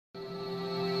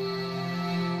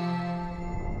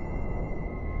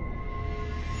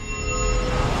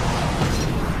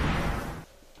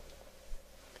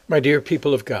My dear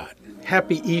people of God,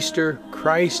 happy Easter.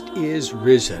 Christ is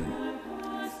risen.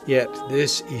 Yet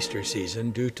this Easter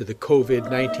season, due to the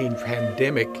COVID-19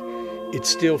 pandemic, it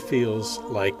still feels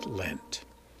like Lent.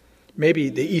 Maybe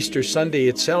the Easter Sunday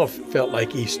itself felt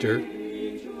like Easter,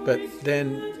 but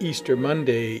then Easter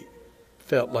Monday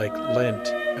felt like Lent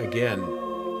again.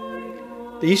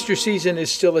 The Easter season is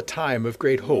still a time of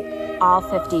great hope. All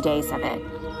 50 days of it.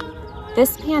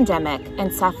 This pandemic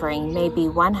and suffering may be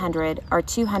 100 or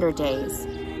 200 days,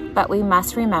 but we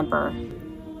must remember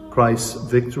Christ's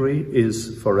victory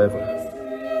is forever.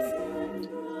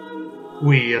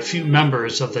 We, a few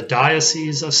members of the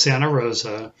Diocese of Santa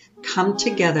Rosa, come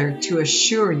together to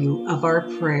assure you of our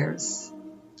prayers.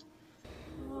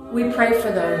 We pray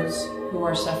for those who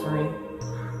are suffering.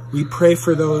 We pray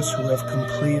for those who have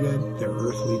completed their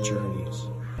earthly journeys.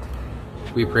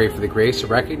 We pray for the grace to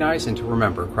recognize and to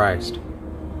remember Christ.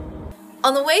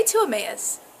 On the way to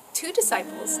Emmaus, 2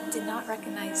 disciples did not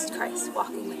recognize Christ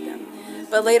walking with them,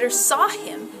 but later saw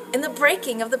him in the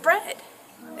breaking of the bread.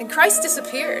 And Christ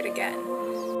disappeared again.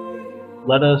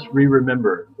 Let us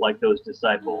re-remember like those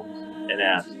disciples and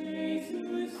ask,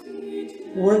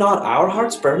 were not our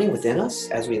hearts burning within us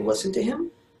as we listened to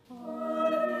him?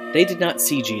 They did not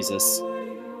see Jesus,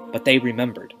 but they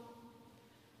remembered.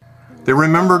 They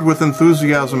remembered with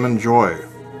enthusiasm and joy.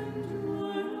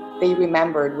 They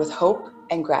remembered with hope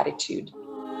and gratitude.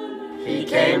 He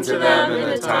came to them in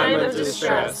a time of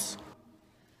distress.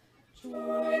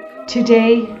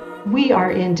 Today, we are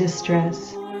in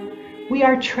distress. We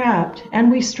are trapped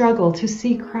and we struggle to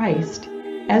see Christ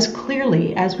as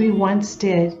clearly as we once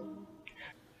did.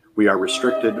 We are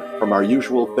restricted from our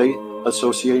usual faith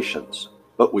associations,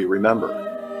 but we remember.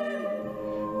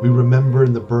 We remember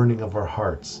in the burning of our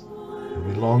hearts, and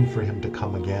we long for him to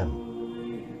come again.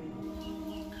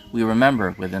 We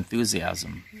remember with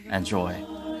enthusiasm and joy.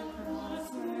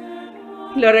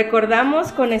 Lo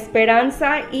recordamos con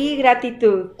esperanza y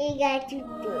gratitud.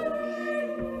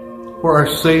 For our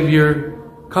Savior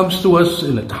comes to us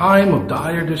in a time of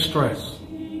dire distress.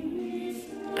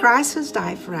 Christ has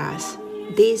died for us.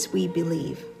 This we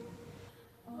believe.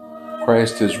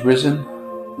 Christ is risen.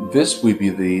 This we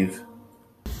believe.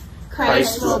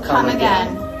 Christ will come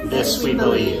again. This we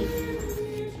believe.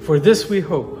 For this we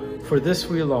hope. For this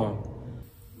we long.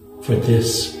 For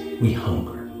this we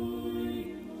hunger.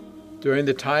 During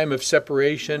the time of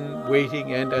separation,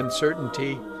 waiting, and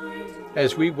uncertainty,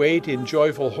 as we wait in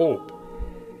joyful hope,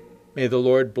 may the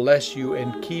Lord bless you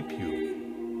and keep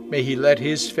you. May he let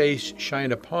his face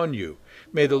shine upon you.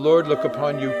 May the Lord look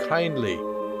upon you kindly,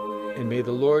 and may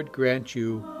the Lord grant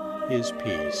you his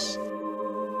peace.